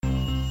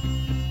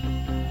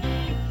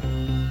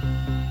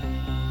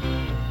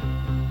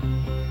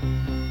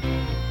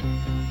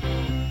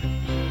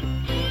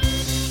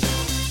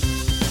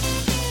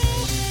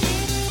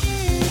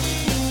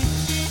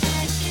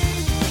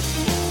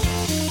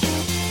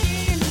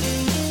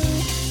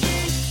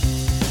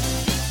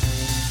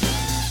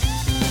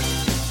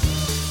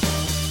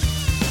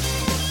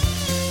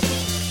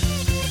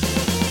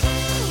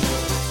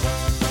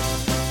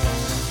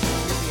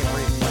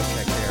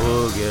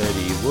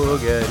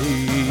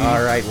Spaghetti.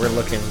 All right, we're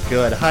looking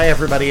good. Hi,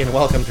 everybody, and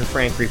welcome to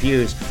Frank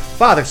Reviews,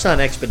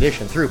 father-son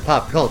expedition through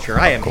pop culture.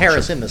 I am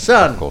Harrison the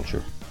Son.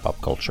 Pop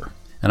culture.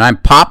 And I'm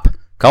Pop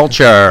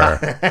Culture.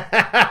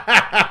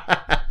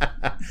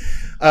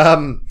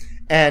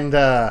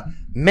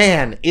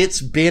 Man,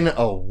 it's been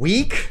a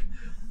week.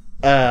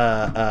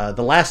 The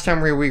last time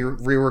we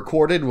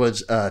recorded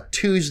was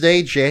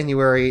Tuesday,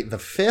 January the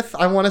 5th,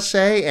 I want to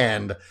say,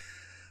 and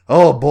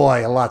oh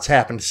boy, a lot's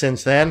happened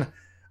since then.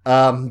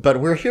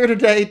 But we're here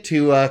today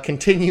to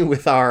continue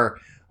with our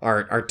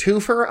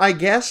twofer, I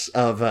guess,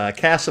 of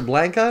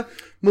Casablanca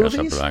movies.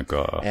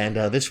 Casablanca. And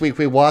this week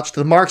we watched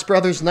the Marx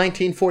Brothers'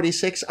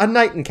 1946 A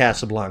Night in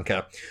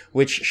Casablanca,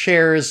 which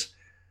shares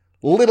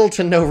little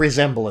to no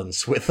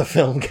resemblance with the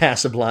film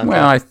Casablanca.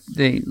 Well, I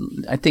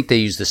think they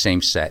use the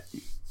same set.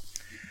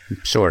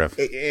 Sort of.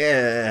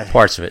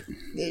 Parts of it.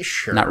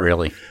 Sure. Not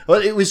really.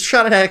 Well, it was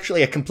shot at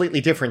actually a completely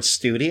different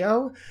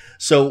studio.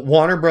 So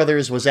Warner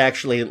Brothers was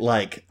actually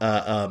like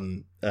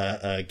giving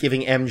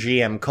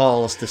MGM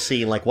calls to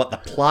see like what the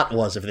plot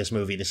was of this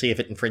movie, to see if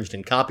it infringed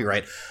in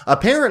copyright.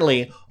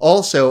 Apparently,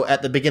 also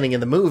at the beginning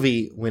of the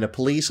movie, when a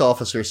police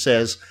officer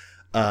says,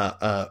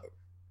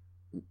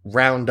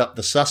 round up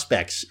the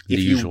suspects.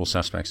 Usual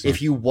suspects.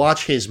 If you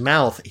watch his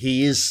mouth,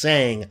 he is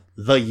saying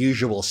the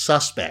usual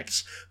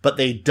suspects, but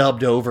they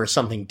dubbed over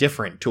something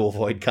different to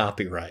avoid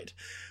copyright.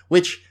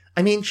 Which,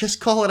 I mean,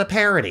 just call it a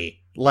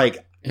parody.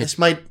 Like, this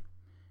might...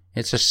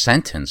 It's a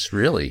sentence,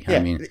 really. Yeah, I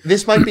mean,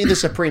 this might be the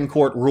Supreme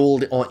Court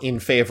ruled in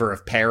favor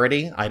of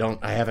parody. I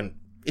haven't...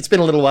 It's been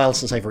a little while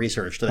since I've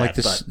researched that.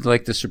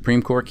 Like the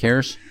Supreme Court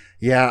cares?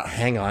 Yeah,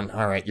 hang on.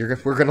 All right,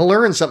 we're going to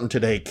learn something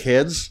today,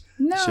 kids.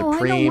 No,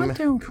 Supreme I don't want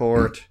to.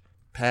 Court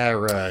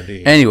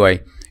parody.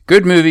 Anyway,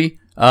 good movie,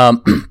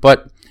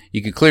 but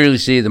you could clearly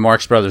see the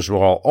Marx Brothers were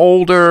all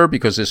older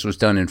because this was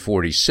done in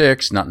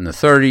 46, not in the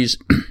 30s.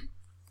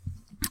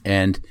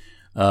 And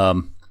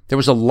there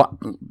was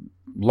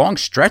long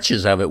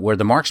stretches of it where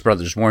the Marx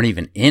Brothers weren't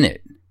even in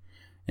it.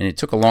 And it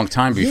took a long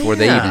time before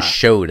they even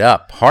showed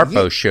up.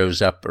 Harpo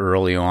shows up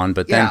early on,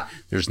 but then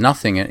there's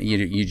nothing.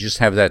 You just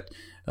have that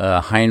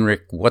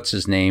Heinrich, what's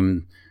his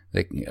name?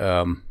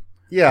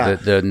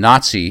 The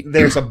Nazi.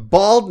 There's a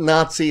bald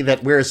Nazi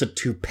that wears a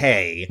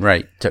toupee.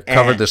 Right, to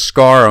cover the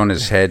scar on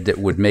his head that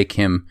would make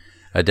him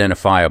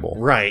identifiable.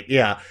 Right,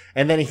 yeah.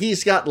 And then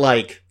he's got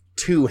like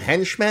two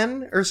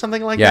henchmen or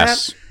something like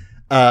that.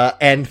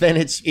 And then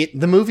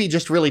the movie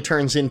just really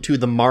turns into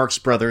the Marx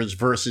Brothers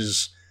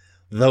versus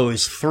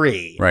those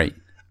three. Right.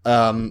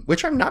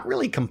 Which I'm not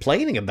really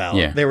complaining about.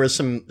 Yeah. There were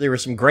some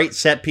great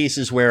set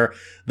pieces where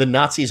the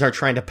Nazis are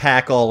trying to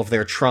pack all of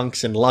their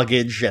trunks and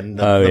luggage, and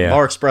the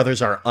Marx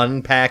Brothers are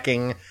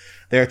unpacking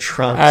their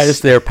trunks.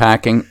 Just they're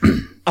packing.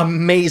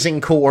 Amazing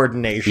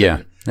coordination.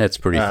 Yeah, that's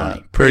pretty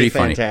funny. Pretty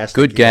funny. Fantastic.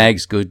 Good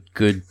gags, good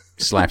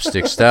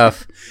slapstick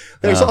stuff.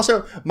 There's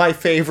also my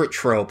favorite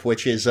trope,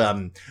 which is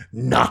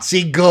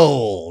Nazi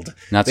gold.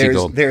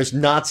 Gold. There's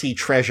Nazi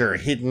treasure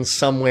hidden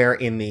somewhere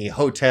in the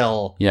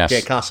Hotel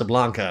de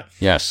Casablanca.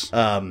 Yes.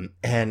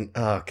 And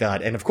oh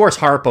god, and of course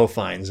Harpo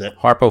finds it.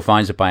 Harpo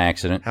finds it by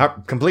accident.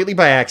 Completely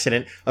by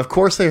accident. Of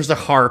course, there's a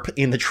harp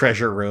in the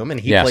treasure room, and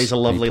he plays a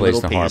lovely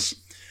little piece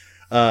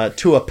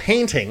to a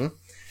painting.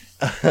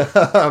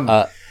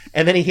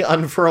 And then he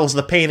unfurls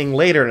the painting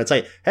later, and it's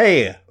like,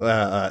 hey,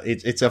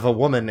 it's of a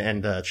woman,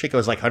 and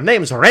Chico's like, her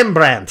name's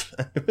Rembrandt.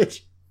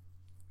 Which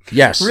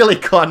really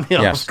caught me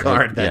off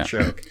guard, that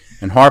joke.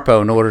 And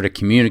Harpo, in order to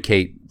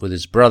communicate with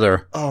his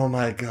brother... Oh,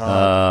 my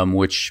God.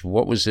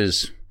 What was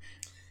his...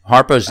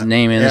 Harpo's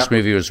name in this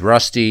movie was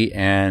Rusty,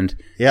 and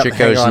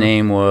Chico's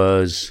name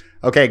was...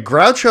 Okay,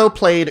 Groucho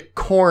played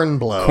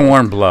Cornblow.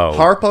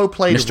 Harpo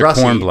played Mr.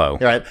 Rusty.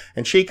 Cornblow. Right,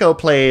 and Chico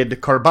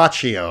played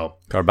Carpaccio.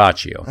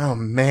 Oh,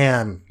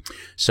 man.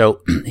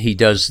 So he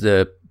does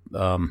the,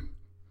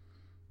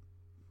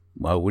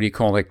 what do you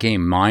call that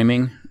game?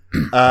 Miming?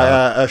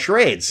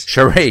 Charades.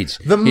 Charades.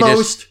 The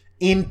most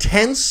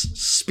intense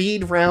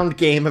speed round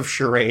game of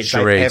charades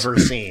I've ever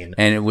seen.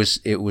 And it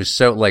was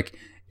so like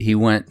he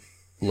went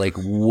like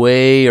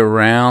way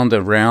around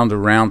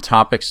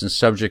topics and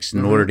subjects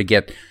in order to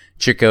get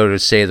Chico to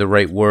say the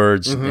right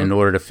words in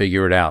order to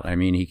figure it out. I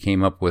mean, he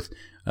came up with,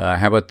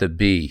 how about the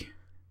B?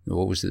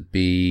 What was it?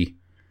 B?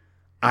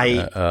 He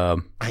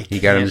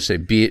got him to say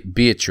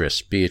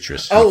Beatrice.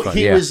 Oh,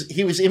 he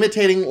was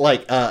imitating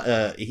like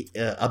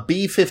a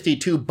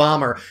B-52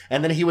 bomber,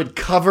 and then he would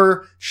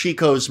cover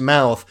Chico's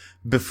mouth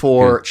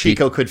before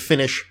Chico could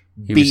finish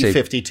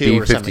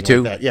B-52 or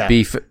something like that. Yeah,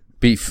 B.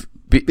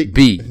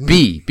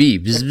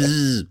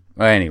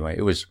 Anyway,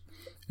 it was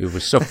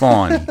so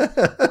fun.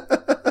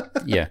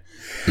 Yeah.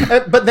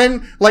 But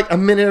then, like, a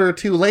minute or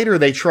two later,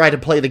 they try to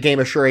play the game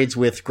of charades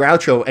with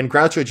Groucho, and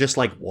Groucho just,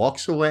 like,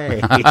 walks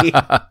away.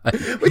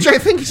 Which I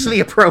think is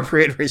the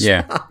appropriate response.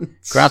 Yeah.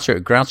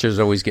 Groucho's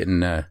always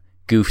getting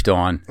goofed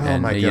on. Oh,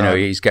 and, my God. You know,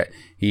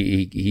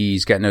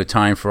 he's got no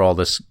time for all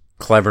this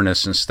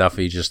cleverness and stuff.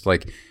 He just,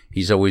 like,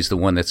 he's always the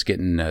one that's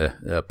getting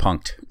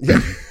punked.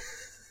 Yeah.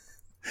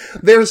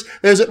 There's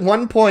at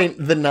one point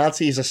the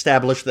Nazis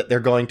establish that they're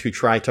going to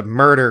try to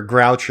murder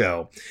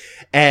Groucho.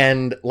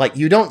 And like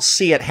you don't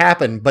see it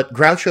happen, but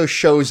Groucho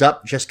shows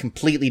up just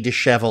completely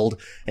disheveled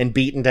and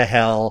beaten to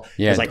hell.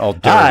 Yeah, he's like, all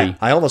dirty.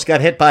 I almost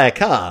got hit by a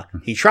car.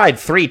 He tried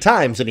 3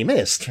 times and he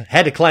missed.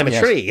 Had to climb a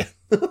tree.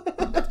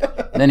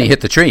 Then he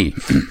hit the tree.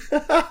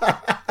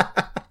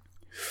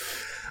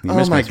 He Oh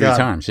missed my me 3 God.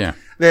 times, yeah.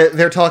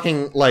 They're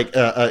talking like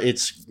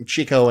it's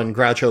Chico and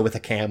Groucho with a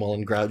camel,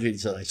 and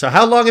Groucho's like, so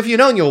how long have you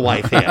known your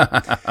wife here?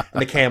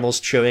 And the camel's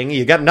chewing.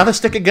 You got another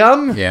stick of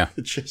gum? Yeah.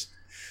 It's just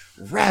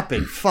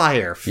rapid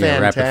fire. Yeah,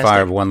 Fantastic. rapid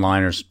fire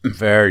one-liners.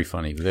 Very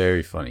funny,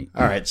 very funny.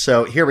 All right,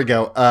 so here we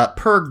go.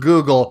 Per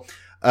Google,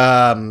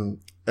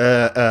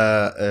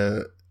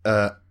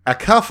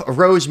 Acuff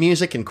Rose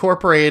Music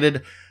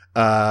Incorporated,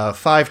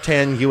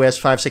 510 U.S.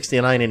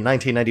 569 in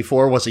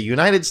 1994 was a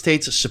United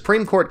States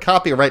Supreme Court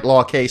copyright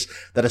law case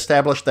that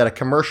established that a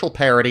commercial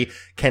parody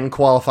can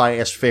qualify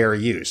as fair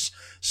use.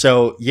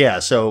 So, yeah,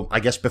 so I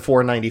guess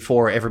before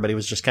 94, everybody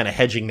was just kind of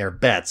hedging their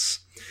bets.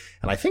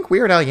 And I think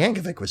Weird Al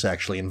Yankovic was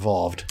actually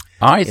involved.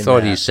 I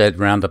thought he that. said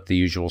round up the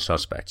usual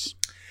suspects.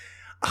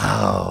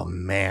 Oh,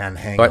 man,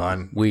 hang But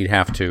on. we'd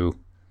have to...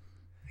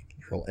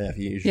 Control F,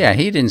 usually. Yeah,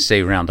 he didn't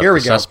say round up Here the we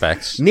go.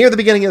 suspects. Near the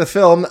beginning of the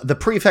film, the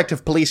prefect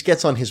of police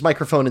gets on his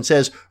microphone and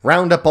says,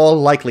 round up all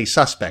likely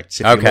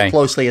suspects. If you Okay. look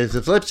closely at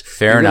his lips,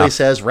 Fair he really enough.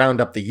 says,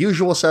 round up the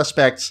usual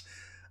suspects.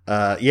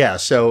 Yeah,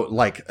 so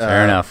like...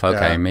 Fair enough.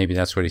 Okay, maybe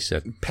that's what he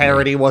said.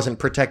 Parody wasn't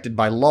protected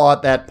by law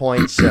at that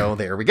point, so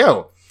there we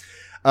go.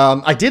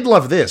 I did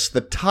love this. The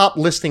top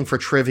listing for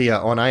trivia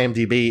on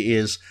IMDb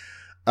is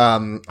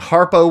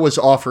Harpo was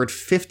offered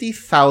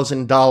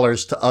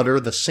 $50,000 to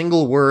utter the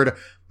single word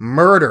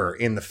murder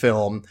in the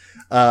film,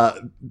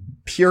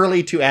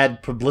 purely to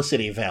add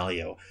publicity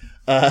value.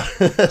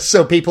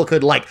 So people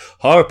could like,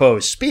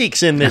 Harpo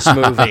speaks in this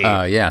movie.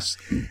 Yes.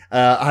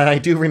 I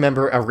do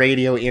remember a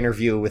radio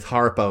interview with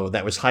Harpo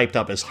that was hyped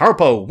up as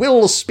Harpo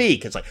will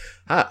speak. It's like,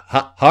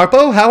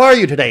 Harpo, how are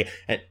you today?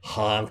 And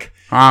honk.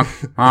 Honk,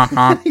 honk,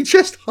 honk. He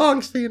just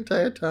honks the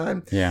entire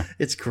time. Yeah.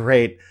 It's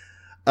great.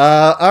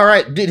 All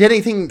right. Did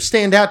anything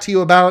stand out to you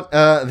about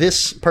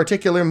this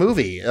particular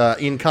movie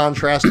in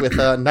contrast with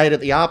Night at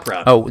the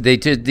Opera? Oh, they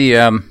did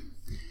the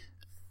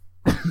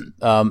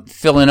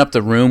filling up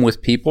the room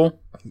with people.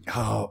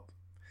 Oh,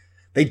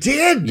 they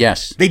did?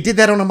 Yes. They did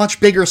that on a much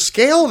bigger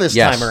scale this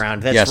Yes. time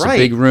around. That's yes, right. a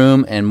big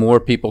room, and more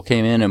people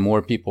came in, and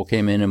more people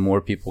came in, and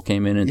more people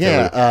came in. Until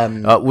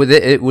Yeah, with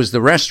it was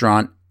the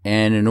restaurant,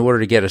 and in order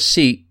to get a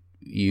seat,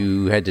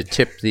 you had to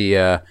tip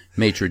the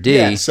maitre d'.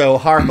 Yeah, so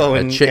Harpo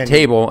and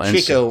table and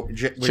Chico, were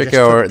Chico just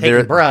are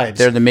taking bribes.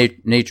 They're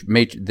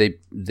the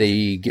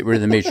they get rid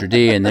of the maitre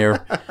d', and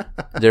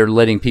they're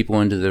letting people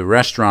into the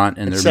restaurant,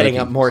 and they're setting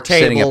up more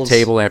setting up tables.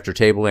 table after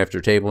table after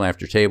table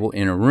after table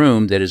in a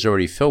room that is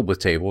already filled with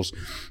tables,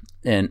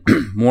 and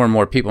more and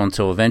more people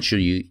until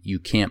eventually you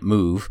can't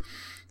move.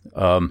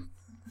 And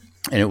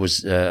it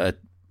was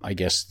I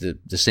guess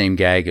the same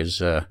gag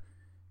as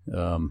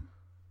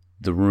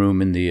the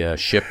room in the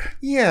ship.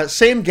 Yeah,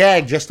 same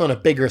gag, just on a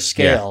bigger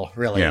scale,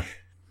 really. Yeah.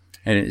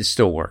 And it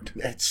still worked.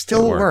 It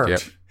still worked.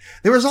 Yep.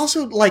 There was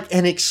also like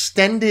an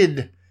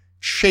extended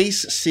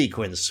chase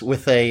sequence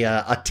with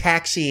a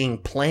taxiing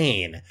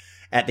plane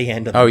at the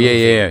end of the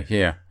movie.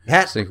 Yeah.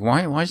 That It's like,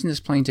 why isn't this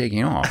plane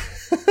taking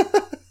off?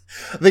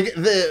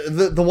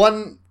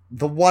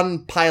 the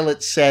one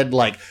pilot said,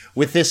 like,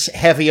 with this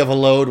heavy of a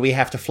load, we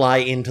have to fly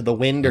into the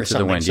wind or Into the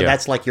something. wind, so yeah.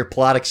 that's like your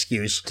plot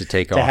excuse To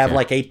take to off, have yeah.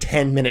 like a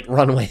 10-minute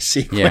runway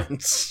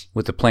sequence.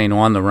 With the plane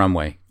on the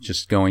runway,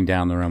 just going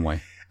down the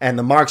runway. And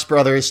the Marx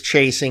Brothers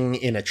chasing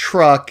in a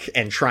truck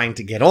and trying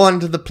to get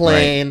onto the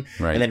plane,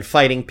 Right. and then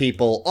fighting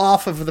people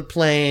off of the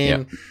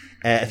plane. Yep.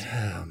 And,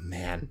 oh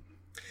man!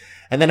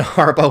 And then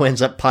Harpo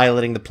ends up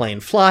piloting the plane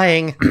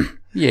flying.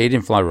 Yeah, he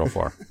didn't fly real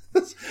far.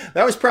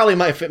 That was probably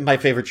my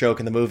favorite joke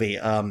in the movie.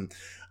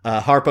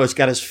 Harpo's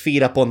got his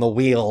feet up on the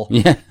wheel,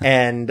 Yeah.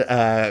 and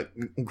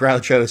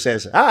Groucho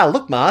says,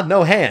 look, Ma,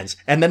 no hands.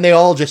 And then they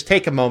all just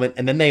take a moment,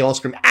 and then they all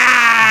scream,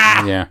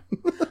 ah! Yeah.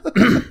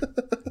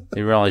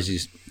 They realize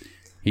he's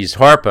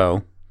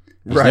Harpo.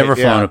 He's Right, never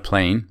flown yeah. a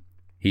plane.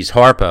 He's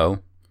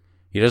Harpo.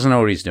 He doesn't know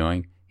what he's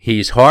doing.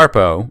 He's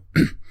Harpo,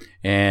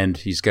 and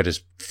he's got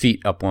his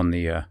feet up on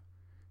the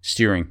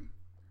steering.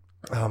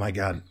 Oh, my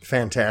God.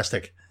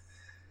 Fantastic.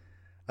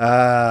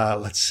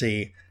 Let's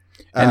see.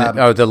 And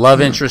the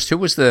love interest. Who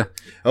was the?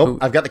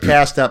 I've got the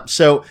cast up.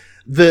 So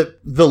the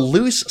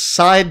loose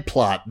side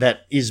plot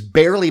that is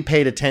barely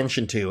paid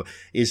attention to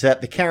is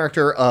that the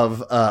character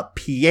of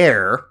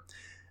Pierre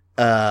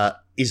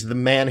is the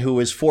man who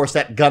is forced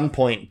at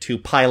gunpoint to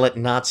pilot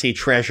Nazi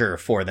treasure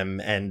for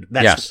them, and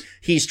that's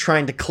he's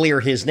trying to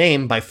clear his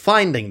name by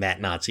finding that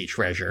Nazi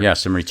treasure.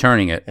 Yes, and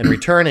returning it And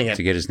returning it.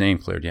 to get his name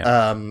cleared.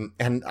 Yeah.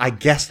 And I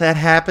guess that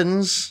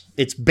happens.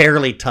 It's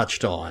barely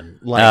touched on.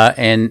 Like,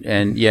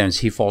 And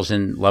he falls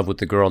in love with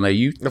the girl. Now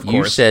you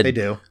said they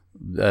do.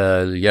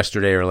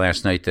 Yesterday or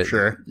last night that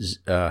Sure.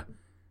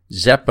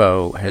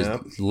 Zeppo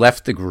has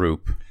left the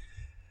group.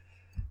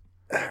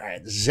 All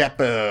right,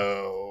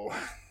 Zeppo.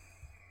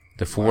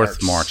 The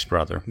fourth Marx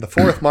brother. The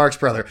fourth Marx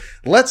brother.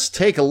 Let's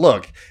take a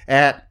look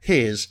at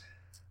his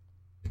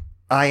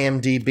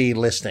IMDb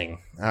listing.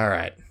 All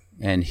right.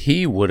 And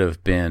he would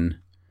have been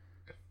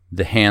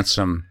the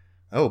handsome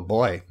Oh,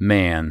 boy.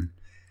 man.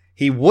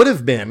 He would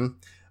have been,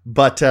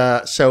 but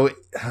this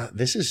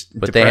is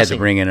But depressing. they had to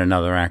bring in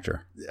another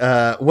actor.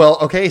 Well,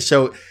 okay,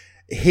 so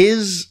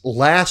his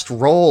last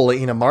role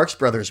in a Marx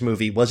Brothers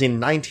movie was in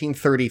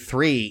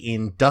 1933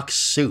 in Duck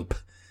Soup,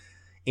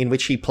 in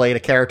which he played a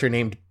character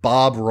named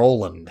Bob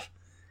Roland.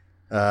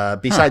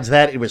 Besides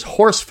that, it was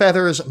Horse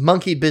Feathers,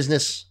 Monkey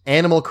Business,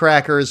 Animal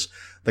Crackers,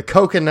 The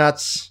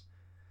Coconuts,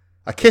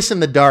 A Kiss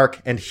in the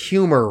Dark, and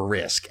Humor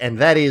Risk. And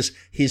that is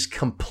his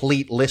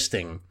complete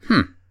listing.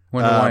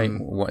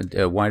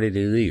 Wonder why did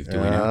he leave? Do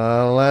we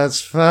know?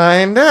 Let's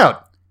find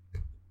out.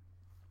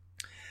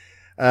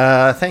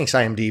 Thanks,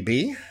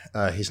 IMDb.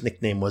 His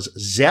nickname was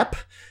Zepp.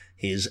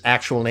 His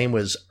actual name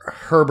was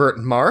Herbert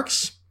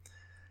Marx.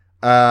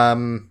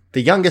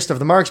 The youngest of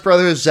the Marx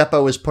brothers,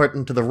 Zeppo was put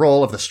into the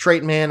role of the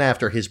straight man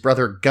after his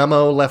brother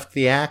Gummo left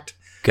the act.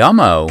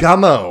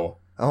 Gummo?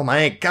 Oh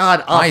my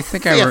God!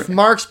 Fifth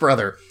Marx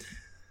brother.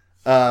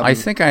 I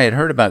think I had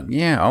heard about.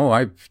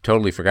 I've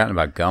totally forgotten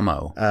about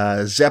Gummo.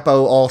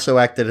 Zeppo also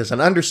acted as an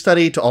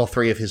understudy to all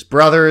three of his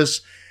brothers,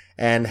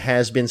 and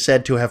has been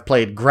said to have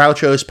played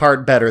Groucho's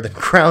part better than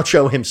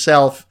Groucho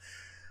himself.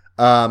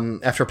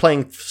 After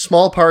playing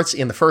small parts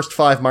in the first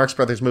 5 Marx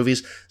Brothers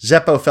movies,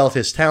 Zeppo felt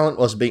his talent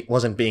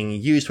wasn't being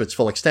used to its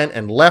full extent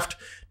and left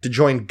to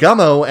join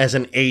Gummo as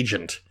an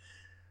agent.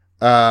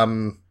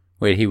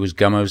 Wait, he was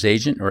Gummo's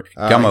agent? Or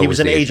Gummo he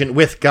was an agent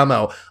with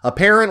Gummo.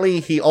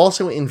 Apparently, he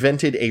also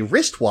invented a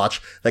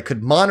wristwatch that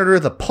could monitor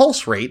the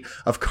pulse rate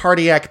of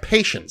cardiac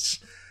patients.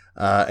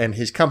 And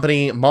his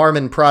company,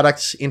 Marmon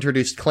Products,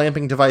 introduced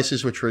clamping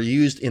devices which were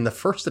used in the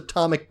first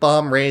atomic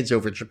bomb raids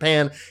over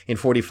Japan in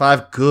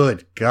 1945.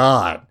 Good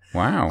God.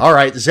 Wow. All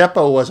right,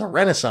 Zeppo was a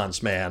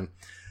Renaissance man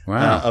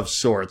of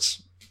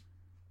sorts.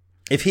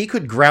 If he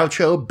could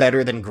Groucho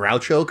better than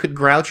Groucho could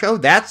Groucho,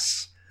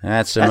 that's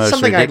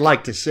something I'd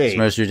like to see. It's the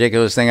most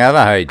ridiculous thing I've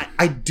ever heard.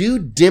 I do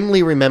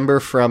dimly remember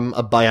from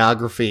a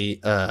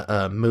biography,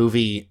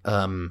 movie,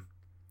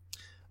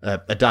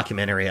 a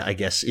documentary, I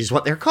guess, is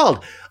what they're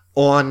called,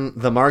 on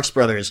the Marx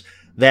Brothers,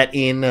 that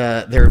in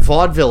their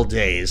vaudeville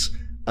days,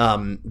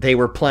 they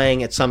were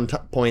playing at some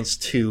points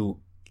to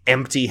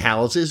empty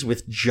houses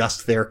with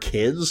just their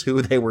kids,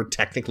 who they were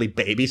technically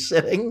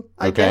babysitting,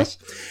 I guess.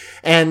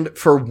 And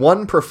for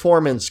one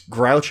performance,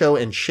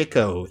 Groucho and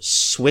Chico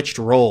switched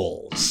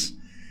roles.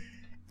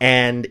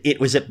 And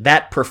it was at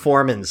that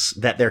performance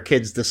that their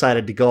kids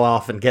decided to go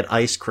off and get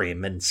ice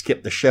cream and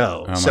skip the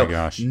show. Oh my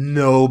gosh.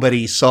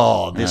 Nobody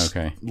saw this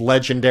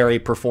legendary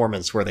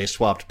performance where they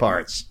swapped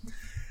parts.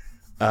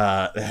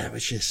 It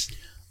was just...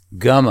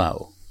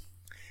 Gummo.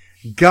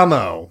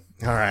 All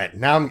right.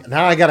 Now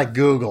I got to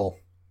Google.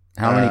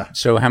 How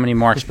many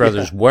Marx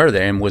Brothers were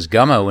there? And was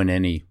Gummo in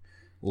any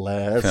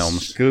films?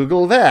 Let's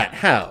Google that.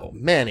 How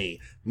many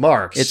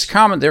Marx? It's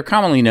common. They're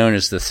commonly known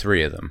as the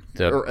 3 of them.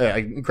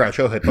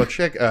 Groucho, Hippo,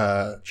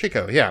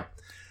 Chico. Yeah.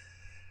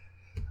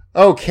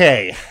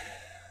 Okay.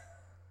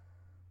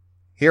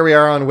 Here we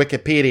are on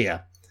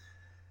Wikipedia.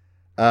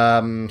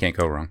 Can't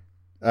go wrong.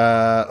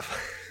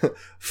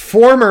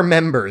 Former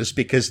members,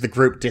 because the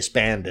group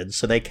disbanded,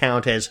 so they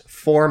count as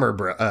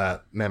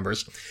former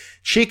members.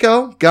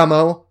 Chico,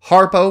 Gummo,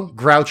 Harpo,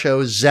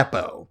 Groucho,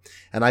 Zeppo.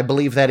 And I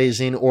believe that is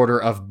in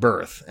order of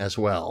birth as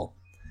well.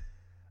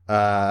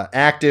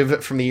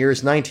 Active from the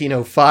years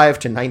 1905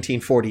 to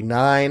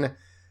 1949.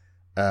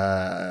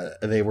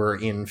 They were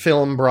in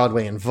film,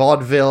 Broadway, and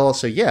vaudeville.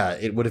 So yeah,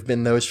 it would have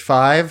been those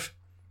 5.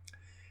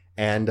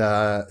 And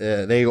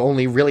they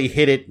only really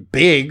hit it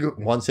big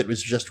once it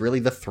was just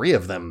really the 3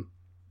 of them.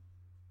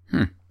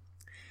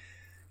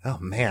 Oh,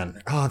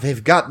 man. Oh,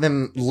 they've got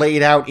them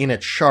laid out in a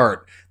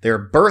chart.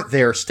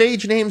 Their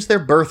stage names, their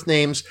birth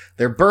names,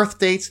 their birth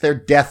dates, their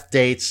death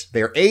dates,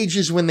 their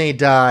ages when they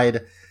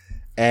died,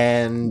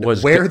 and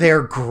where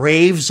their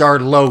graves are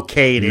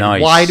located.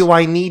 Nice. Why do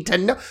I need to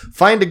know?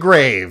 Find a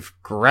grave.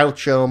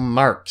 Groucho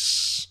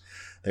Marx.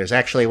 There's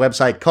actually a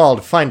website called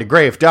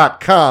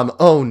findagrave.com.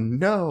 Oh,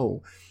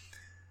 no.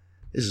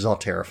 This is all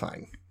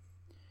terrifying.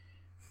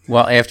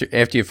 Well, after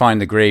you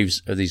find the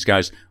graves of these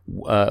guys,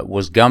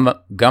 was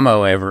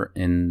Gummo ever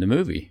in the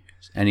movie?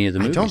 Any of the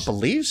movies? I don't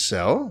believe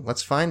so.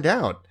 Let's find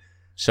out.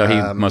 So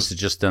he must have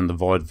just done the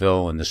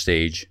vaudeville and the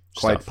stage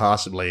Quite stuff.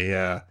 possibly,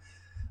 yeah.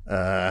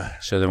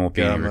 So there won't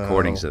be any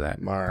recordings of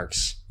that.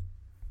 Marx.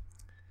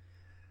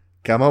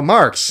 Gummo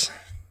Marx.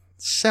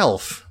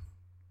 Self.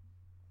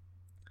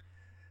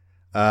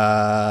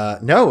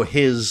 No,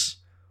 his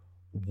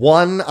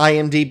one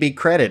IMDb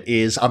credit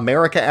is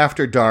America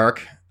After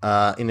Dark,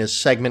 in his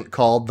segment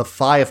called The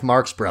 5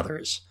 Marx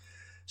Brothers.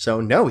 So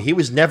no, he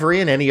was never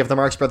in any of the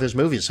Marx Brothers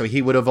movies, so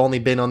he would have only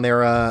been on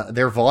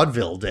their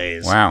vaudeville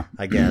days. Wow.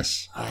 I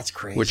guess. Oh, that's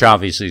crazy. Which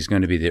obviously is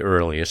going to be the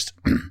earliest.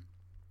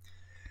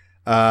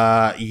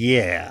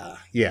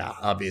 Yeah,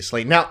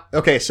 obviously. Now,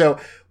 okay, so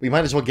we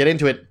might as well get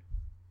into it.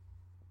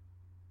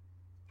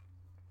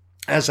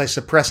 as I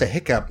suppress a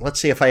hiccup, let's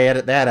see if I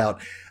edit that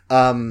out.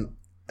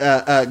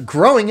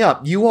 Growing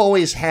up, you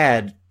always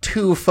had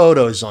two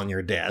photos on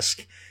your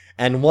desk,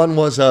 and one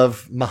was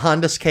of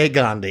Mohandas K.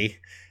 Gandhi,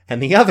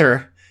 and the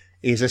other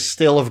is a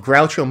still of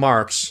Groucho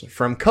Marx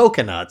from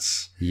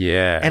Coconuts.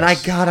 Yeah. And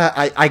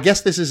I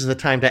guess this is the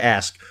time to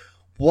ask,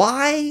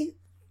 why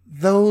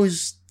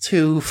those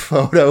two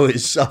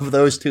photos of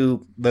those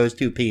two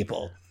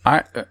people?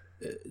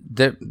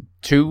 The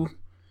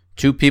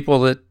two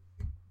people that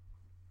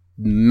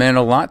meant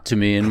a lot to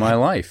me in my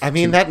life. I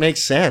mean, that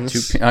makes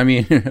sense. What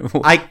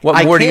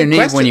more do you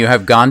need when you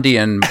have Gandhi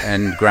and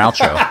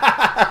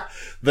Groucho?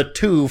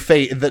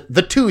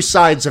 the two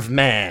sides of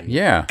man.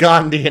 Yeah,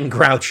 Gandhi and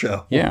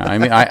Groucho. Yeah, I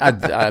mean,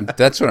 I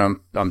that's what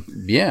I'm.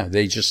 Yeah,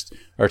 they just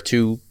are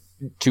two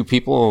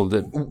people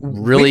that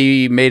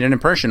really made an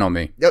impression on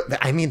me.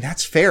 I mean,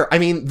 that's fair. I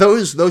mean,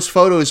 those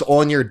photos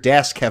on your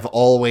desk have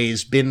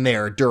always been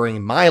there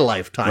during my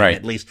lifetime, right.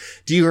 At least.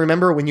 Do you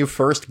remember when you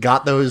first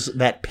got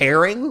that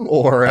pairing?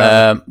 Or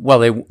well,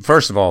 they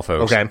first of all,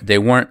 folks, okay. They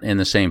weren't in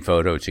the same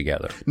photo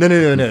together. No.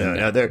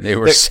 They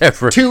were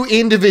separate. Two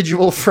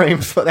individual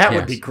frames. That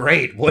would be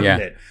great,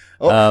 wouldn't it?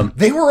 Oh,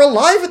 they were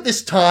alive at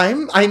this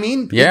time. I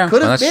mean, yeah, it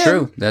could have been.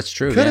 True. That's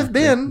true. Could have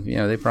been.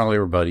 They probably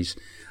were buddies.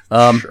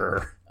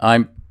 Sure.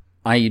 I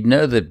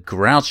know the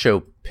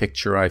Groucho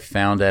picture I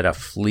found at a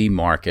flea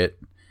market,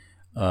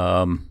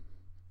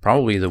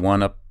 probably the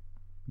one up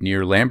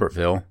near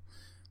Lambertville,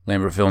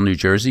 New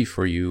Jersey.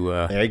 For you,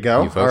 there you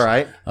go. You folks. All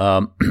right.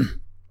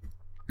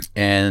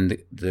 And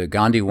the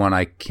Gandhi one,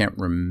 I can't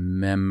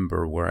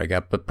remember where I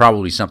got, but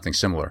probably something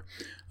similar,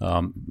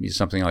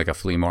 something like a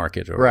flea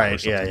market, or right? Or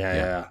something.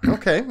 Yeah.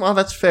 Okay, well,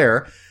 that's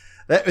fair.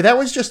 That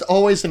was just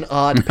always an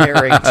odd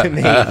pairing to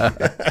me.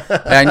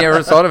 I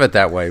never thought of it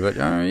that way, but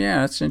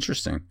yeah, that's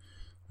interesting.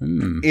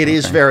 It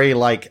is very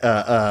like,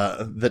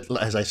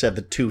 as I said,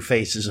 the two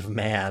faces of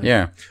man.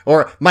 Yeah.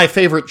 Or my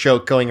favorite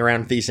joke going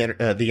around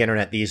the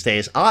internet these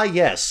days. Ah,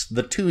 yes,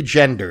 the two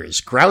genders,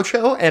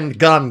 Groucho and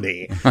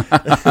Gandhi.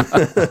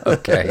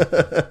 Okay.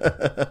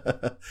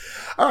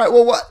 All right.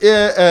 Well, what,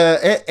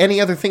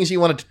 any other things you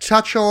wanted to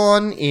touch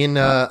on in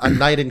A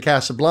Night in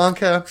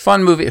Casablanca?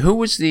 Fun movie. Who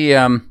was the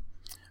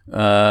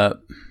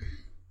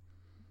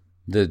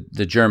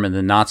German,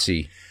 the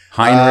Nazi?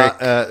 Heinrich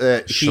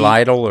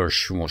Schleidel or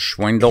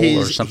Schwindel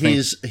or something.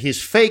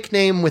 His fake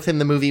name within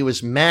the movie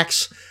was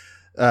Max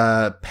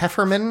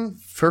Pfefferman,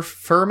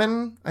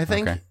 I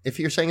think, okay. If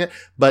you're saying it.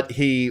 But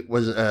he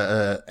was,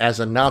 as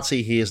a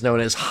Nazi, he is known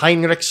as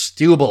Heinrich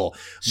Stubel.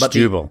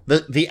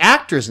 But the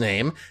actor's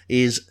name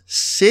is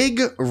Sig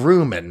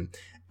Rumen,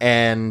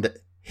 and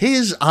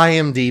his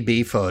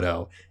IMDb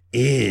photo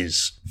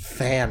is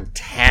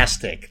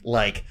fantastic.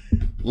 Like,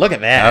 look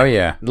at that. Oh,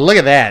 yeah. Look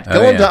at that.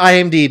 Go into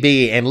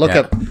IMDb and look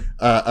up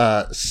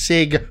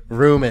Sig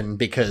Rumen,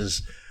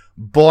 because,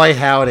 boy,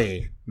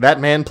 howdy, that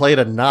man played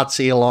a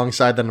Nazi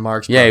alongside the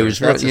Marx Brothers. Yeah, he was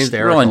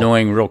real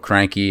annoying, real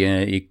cranky,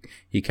 and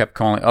he kept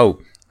calling,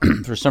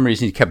 for some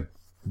reason he kept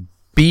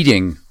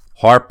beating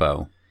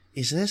Harpo.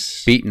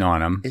 Beating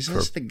on him. Is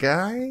this the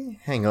guy?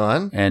 Hang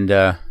on.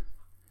 And,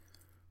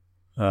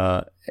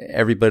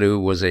 everybody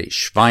was a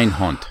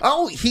Schweinhund.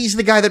 Oh, he's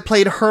the guy that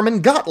played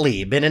Herman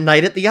Gottlieb in A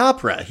Night at the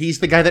Opera. He's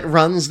the guy that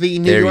runs the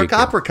New York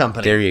Opera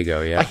Company. There you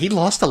go, yeah. He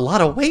lost a lot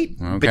of weight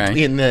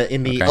in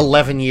the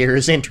 11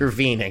 years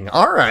intervening.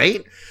 All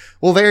right.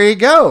 Well, there you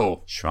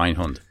go.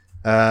 Schweinhund.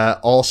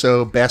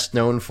 Also best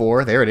known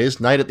for, there it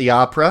is, Night at the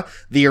Opera.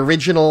 The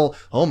original,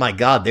 oh my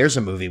God, there's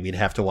a movie we'd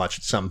have to watch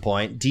at some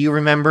point. Do you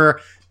remember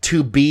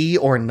To Be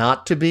or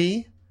Not to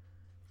Be?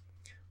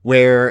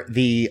 Where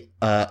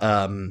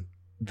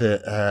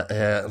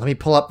let me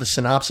pull up the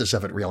synopsis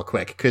of it real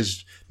quick,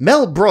 because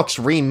Mel Brooks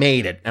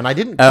remade it, and I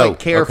didn't quite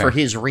care for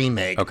his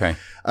remake. Okay.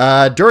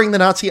 During the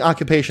Nazi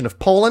occupation of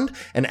Poland,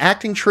 an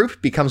acting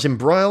troupe becomes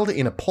embroiled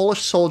in a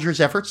Polish soldier's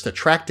efforts to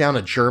track down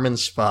a German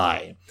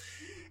spy.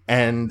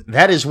 And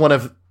that is one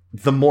of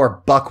the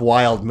more buck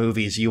wild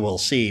movies you will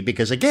see,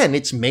 because, again,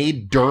 it's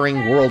made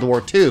during World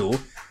War II.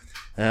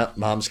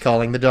 Mom's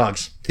calling the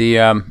dogs.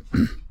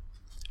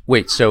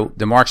 Wait, so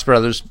the Marx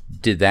Brothers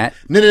did that?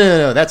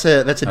 No. That's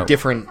a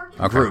different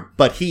group.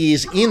 But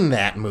he's in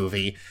that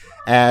movie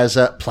as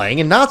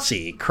playing a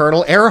Nazi,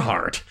 Colonel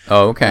Ehrhardt.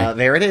 Oh, okay.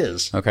 There it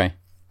is. Okay.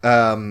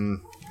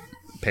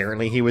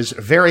 Apparently he was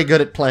very good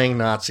at playing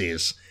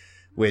Nazis,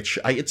 which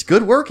it's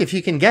good work if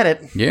you can get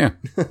it. Yeah.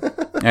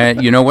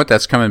 And you know what?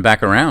 That's coming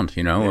back around,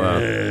 you know.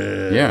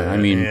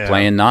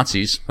 Playing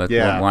Nazis.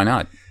 Why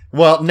not?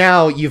 Well,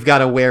 now you've got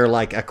to wear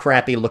like a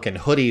crappy looking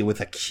hoodie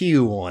with a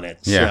Q on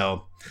it. Yeah.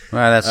 So.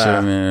 Well, that's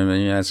a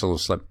little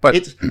slip.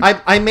 But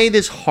I made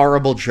this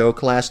horrible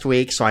joke last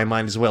week, so I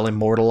might as well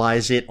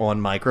immortalize it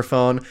on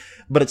microphone.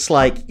 But it's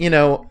like,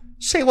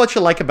 say what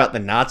you like about the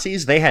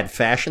Nazis. They had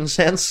fashion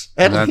sense,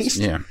 at least.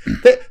 Yeah.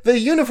 The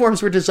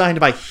uniforms were designed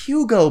by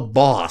Hugo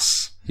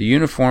Boss. The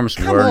uniforms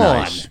were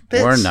nice.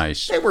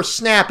 They were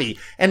snappy.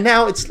 And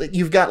now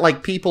you've got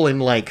like people in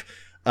like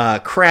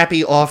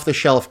crappy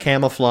off-the-shelf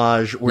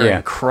camouflage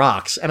wearing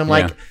Crocs. And I'm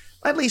like,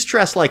 at least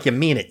dress like you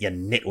mean it, you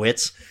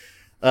nitwits.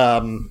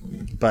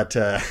 But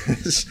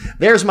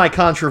there's my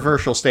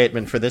controversial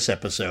statement for this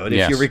episode. If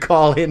Yes. you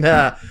recall in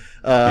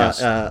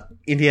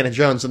Indiana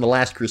Jones and the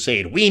Last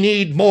Crusade, we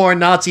need more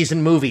Nazis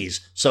in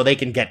movies so they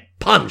can get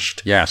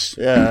punched. Yes.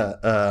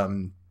 That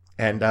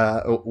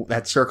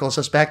circles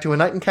us back to A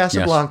Night in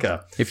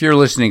Casablanca. If you're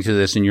listening to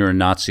this and you're a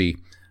Nazi,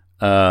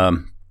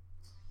 tough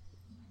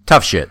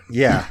shit.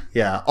 Yeah.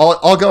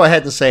 I'll go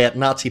ahead and say it.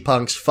 Nazi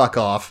punks, fuck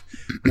off.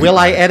 Will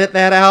I edit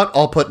that out?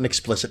 I'll put an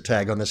explicit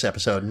tag on this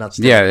episode.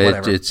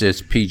 Whatever.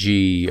 It's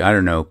PG. I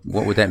don't know.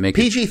 What would that make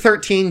it?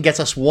 PG-13 gets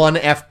us one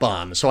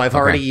F-bomb, so I've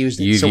already used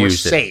it, so we're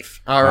used it.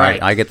 safe. All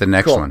right. I get the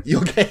next one.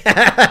 You'll get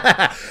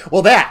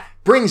well, that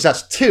brings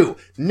us to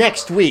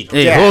next week.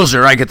 Hey, Dad.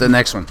 loser, I get the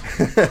next one.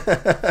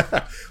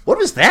 What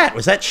was that?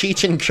 Was that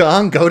Cheech and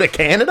Chong go to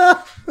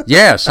Canada?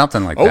 Yeah,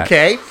 something like that.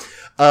 Okay.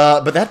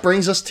 But that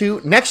brings us to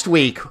next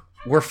week.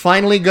 We're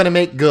finally going to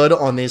make good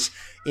on this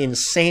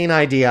insane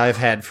idea I've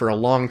had for a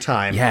long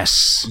time.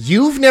 Yes.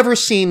 You've never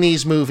seen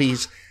these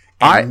movies.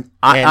 I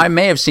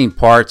may have seen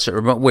parts.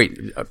 But wait,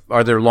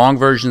 are there long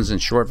versions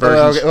and short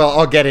versions? Well,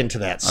 I'll get into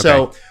that. Okay.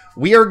 So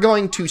we are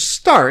going to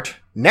start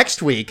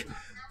next week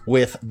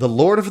with The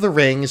Lord of the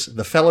Rings,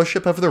 The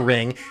Fellowship of the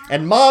Ring,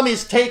 and Mom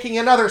is taking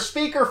another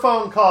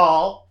speakerphone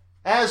call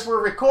as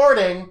we're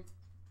recording.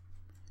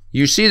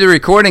 You see the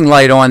recording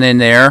light on in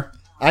there.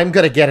 I'm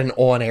going to get an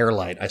on-air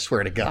light, I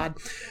swear to God.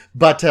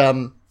 But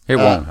it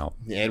won't help.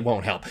 Yeah, it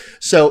won't help.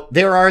 So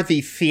there are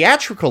the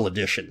theatrical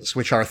editions,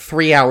 which are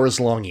 3 hours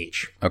long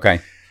each.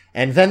 Okay.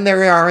 And then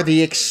there are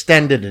the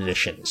extended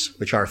editions,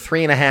 which are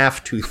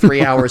 3.5 to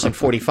 3 hours and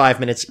 45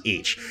 minutes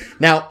each.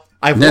 Now,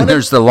 then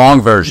there's the long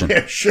version.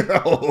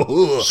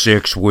 Sure.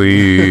 6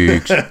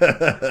 weeks.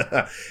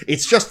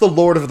 It's just the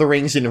Lord of the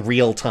Rings in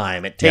real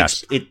time. It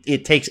takes Yes.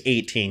 it takes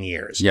 18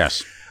 years.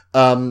 Yes.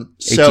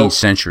 18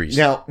 centuries.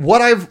 Now,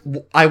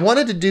 I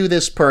wanted to do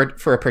this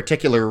for a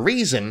particular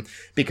reason,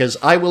 because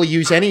I will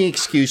use any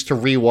excuse to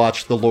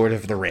rewatch The Lord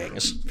of the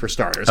Rings, for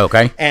starters.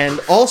 Okay. And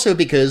also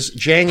because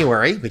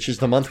January, which is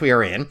the month we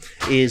are in,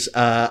 is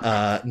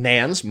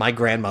Nan's, my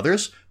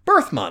grandmother's,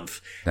 birth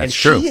month. That's and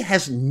true. She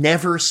has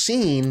never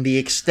seen the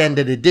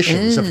extended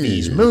editions of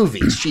these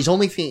movies. She's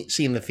only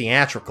seen the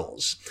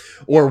theatricals,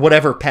 or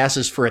whatever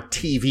passes for a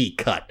TV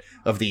cut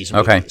of these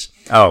movies. Okay.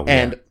 Oh,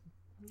 and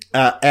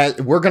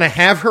we're going to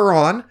have her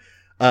on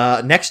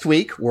next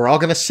week. We're all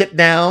going to sit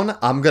down.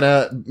 I'm going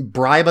to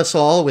bribe us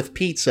all with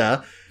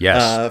pizza.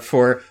 Yes.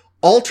 For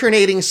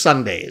alternating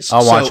Sundays.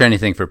 I'll watch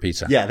anything for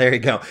pizza. Yeah, there you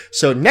go.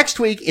 So next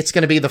week, it's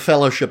going to be The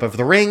Fellowship of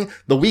the Ring.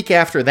 The week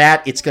after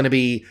that, it's going to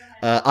be,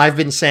 I've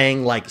been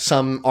saying, like,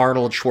 some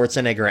Arnold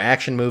Schwarzenegger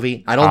action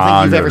movie. I don't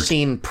think you've ever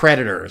seen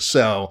Predator,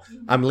 so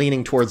I'm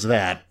leaning towards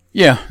that.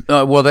 Yeah.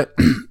 Well,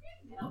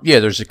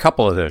 there's a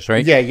couple of those,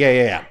 right?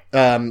 Yeah.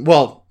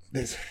 Well,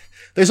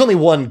 there's only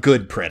one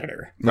good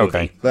Predator movie.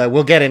 Okay.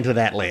 We'll get into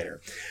that later.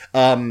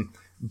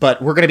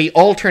 But we're going to be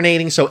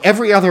alternating, so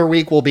every other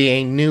week will be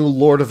a new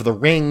Lord of the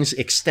Rings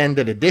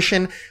extended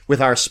edition with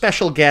our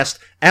special guest,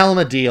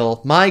 Alma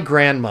Deal, my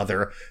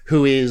grandmother,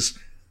 who is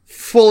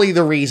fully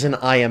the reason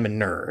I am a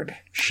nerd.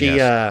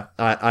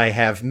 I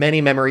have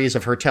many memories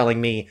of her telling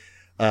me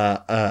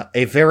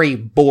a very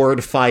bored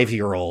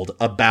 5-year-old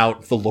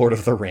about the Lord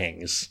of the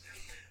Rings.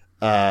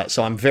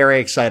 So I'm very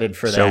excited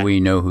for that. So we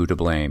know who to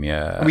blame,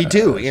 yeah. We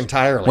do,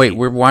 entirely. Wait,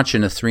 we're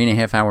watching a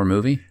 3.5-hour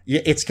movie? Yeah,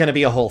 it's going to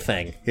be a whole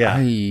thing.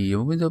 Yeah.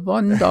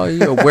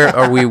 Where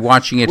are we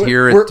watching it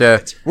here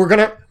at...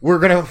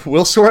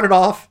 We'll sort it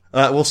off.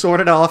 We'll sort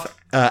it off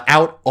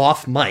out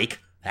off mic.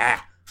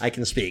 I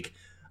can speak.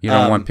 You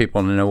don't want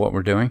people to know what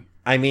we're doing?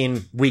 I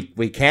mean, we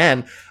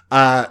can.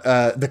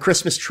 The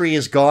Christmas tree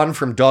is gone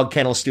from Dog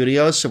Kennel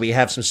Studios, so we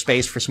have some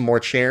space for some more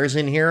chairs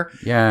in here.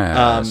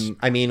 Yeah.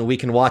 I mean, we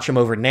can watch them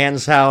over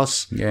Nan's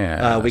house.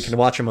 Yeah. We can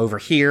watch them over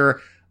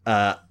here.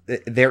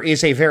 There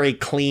is a very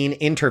clean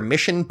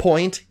intermission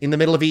point in the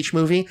middle of each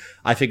movie.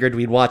 I figured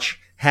we'd watch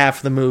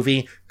half the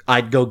movie.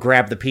 I'd go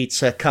grab the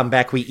pizza, come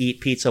back, we eat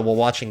pizza while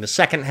watching the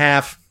second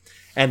half,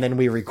 and then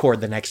we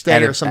record the next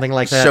day or something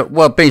like that. So,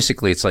 well,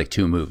 basically, it's like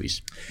 2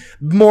 movies.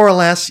 More or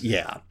less,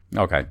 yeah.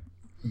 Okay.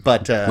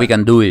 But we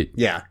can do it.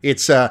 Yeah,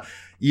 it's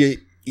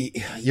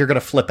you're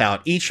gonna flip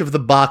out. Each of the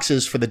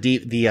boxes for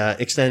the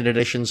extended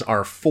editions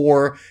are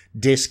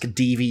 4-disc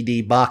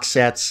DVD box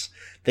sets.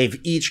 They've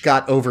each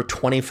got over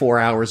 24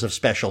 hours of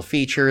special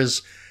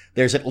features.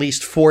 There's at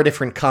least 4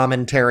 different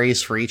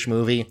commentaries for each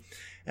movie,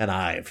 and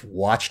I've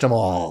watched them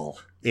all.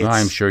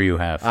 I'm sure you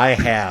have. I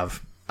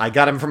have. I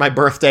got them for my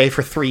birthday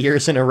for 3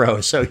 years in a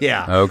row. So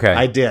yeah, okay,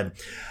 I did.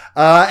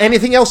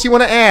 Anything else you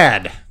want to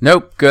add?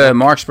 Nope.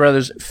 Marx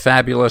Brothers,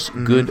 fabulous,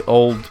 good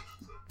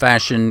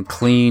old-fashioned,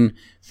 clean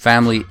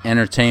family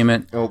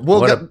entertainment.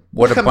 What a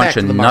bunch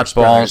of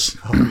nutballs!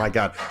 Oh my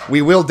God,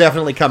 we will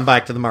definitely come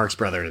back to the Marx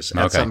Brothers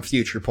at some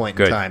future point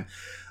in time.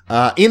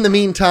 In the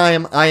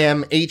meantime, I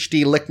am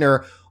HD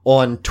Lickner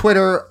on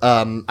Twitter.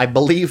 I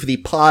believe the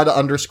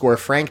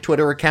pod_Frank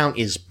Twitter account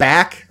is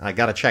back. I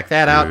gotta check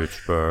that out.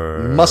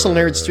 Muscle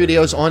Nerd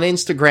Studios on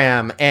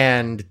Instagram.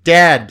 And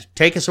Dad,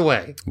 take us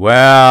away.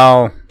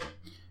 Well,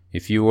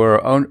 if you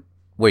were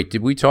Wait,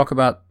 did we talk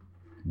about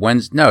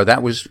Wednesday? No,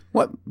 that was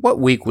what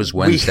week was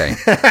Wednesday?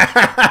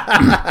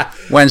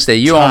 Wednesday.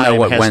 You all know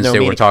what Wednesday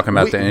we're talking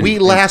about. We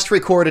last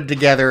recorded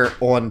together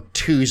on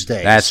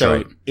Tuesday. That's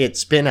right.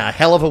 It's been a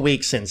hell of a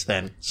week since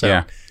then. So,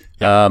 yeah.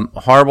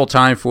 Horrible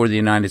time for the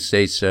United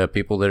States.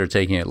 People that are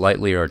taking it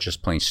lightly are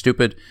just plain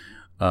stupid.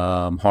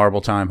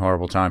 Horrible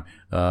time.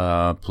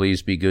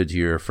 Please be good to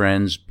your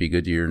friends. Be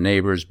good to your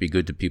neighbors. Be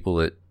good to people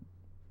that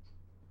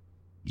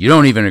you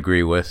don't even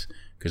agree with,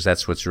 because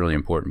that's what's really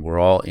important. We're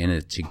all in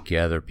it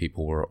together,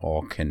 people. We're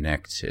all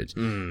connected.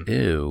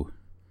 Ew.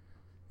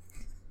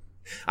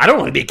 I don't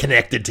want to be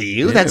connected to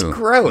you. Ew. That's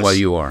gross. Well,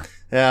 you are.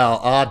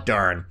 Oh,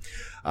 darn.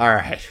 All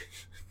right.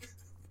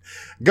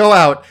 Go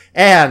out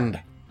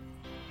and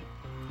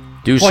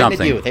do point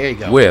something at you. There you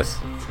go.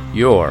 with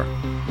your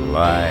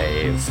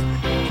life.